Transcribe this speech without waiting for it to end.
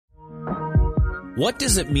What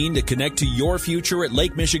does it mean to connect to your future at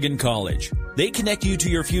Lake Michigan College? They connect you to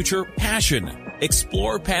your future passion.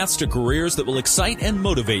 Explore paths to careers that will excite and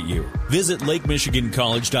motivate you. Visit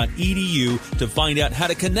lakemichigancollege.edu to find out how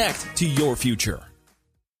to connect to your future.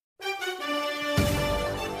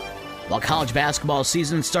 While college basketball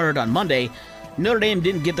season started on Monday, Notre Dame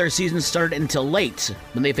didn't get their season started until late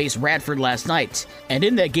when they faced Radford last night. And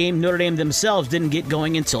in that game, Notre Dame themselves didn't get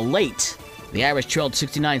going until late. The Irish trailed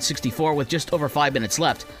 69-64 with just over 5 minutes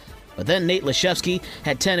left. But then Nate Laszewski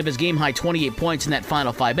had 10 of his game-high 28 points in that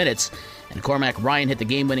final 5 minutes, and Cormac Ryan hit the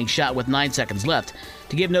game-winning shot with 9 seconds left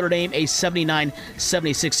to give Notre Dame a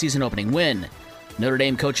 79-76 season-opening win. Notre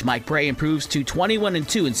Dame coach Mike Brey improves to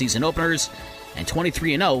 21-2 in season openers and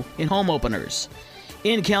 23-0 in home openers.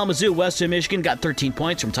 In Kalamazoo, Western Michigan got 13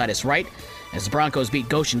 points from Titus Wright as the Broncos beat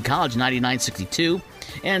Goshen College 99-62,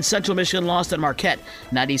 and Central Michigan lost at Marquette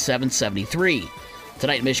 97-73.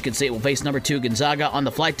 Tonight, Michigan State will face number 2 Gonzaga on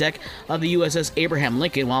the flight deck of the USS Abraham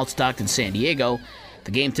Lincoln while it's docked in San Diego.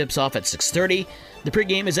 The game tips off at 6:30. The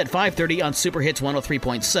pregame is at 5:30 on Super Hits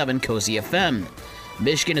 103.7 Cosy-FM.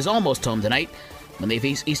 Michigan is almost home tonight when they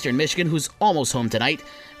face Eastern Michigan, who's almost home tonight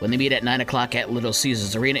when they meet at 9 o'clock at Little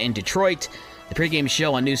Caesars Arena in Detroit. The pregame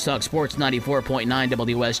show on News Talk Sports 94.9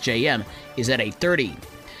 WSJM is at 8:30.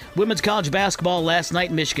 Women's college basketball last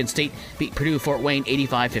night, Michigan State beat Purdue-Fort Wayne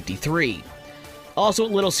 85-53. Also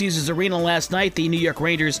at Little Caesars Arena last night, the New York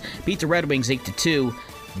Rangers beat the Red Wings 8-2.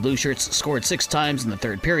 The Blue Shirts scored 6 times in the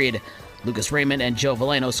third period. Lucas Raymond and Joe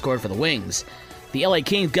Valeno scored for the Wings. The LA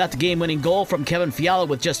Kings got the game-winning goal from Kevin Fiala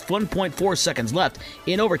with just 1.4 seconds left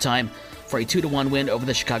in overtime for a 2-1 win over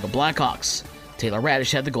the Chicago Blackhawks. Taylor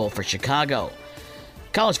Radish had the goal for Chicago.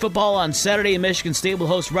 College football on Saturday, Michigan State will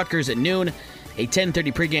host Rutgers at noon. A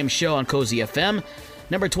 10:30 pregame show on Cosy-FM.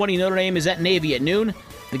 Number 20 Notre Dame is at Navy at noon.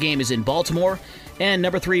 The game is in Baltimore. And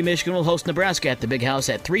number 3 Michigan will host Nebraska at the Big House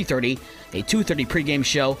at 3:30. A 2:30 pregame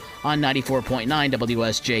show on 94.9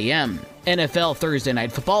 WSJM. NFL Thursday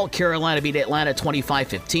Night Football. Carolina beat Atlanta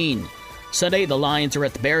 25-15. Sunday, the Lions are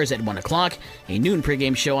at the Bears at 1 o'clock. A noon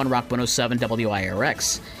pregame show on Rock 107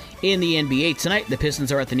 WIRX. In the NBA tonight, the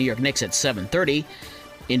Pistons are at the New York Knicks at 7:30.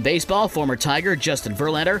 In baseball, former Tiger Justin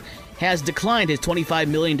Verlander has declined his $25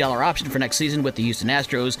 million option for next season with the Houston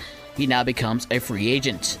Astros. He now becomes a free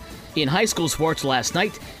agent. In high school sports last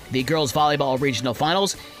night, the girls volleyball regional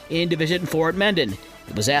finals in Division 4 at Mendon.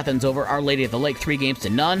 It was Athens over Our Lady of the Lake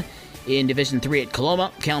 3-0. In Division 3 at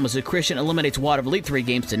Coloma, Kalamazoo Christian eliminates Waterville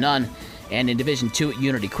 3-0. And in Division 2 at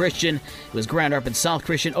Unity Christian, it was Grand Rapids South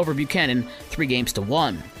Christian over Buchanan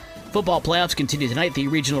 3-1. Football playoffs continue tonight, the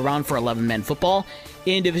regional round for 11-men football.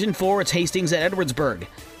 In Division 4, it's Hastings at Edwardsburg.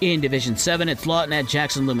 In Division 7, it's Lawton at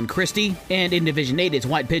Jackson Lumen Christi. And in Division 8, it's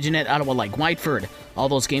White Pigeon at Ottawa Lake Whiteford. All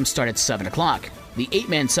those games start at 7 o'clock. The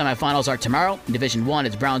 8-man semifinals are tomorrow. In Division 1,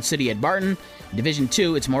 it's Brown City at Barton. In Division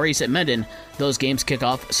 2, it's Maurice at Mendon. Those games kick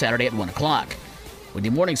off Saturday at 1 o'clock. With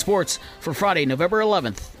the morning sports for Friday, November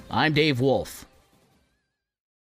 11th, I'm Dave Wolf.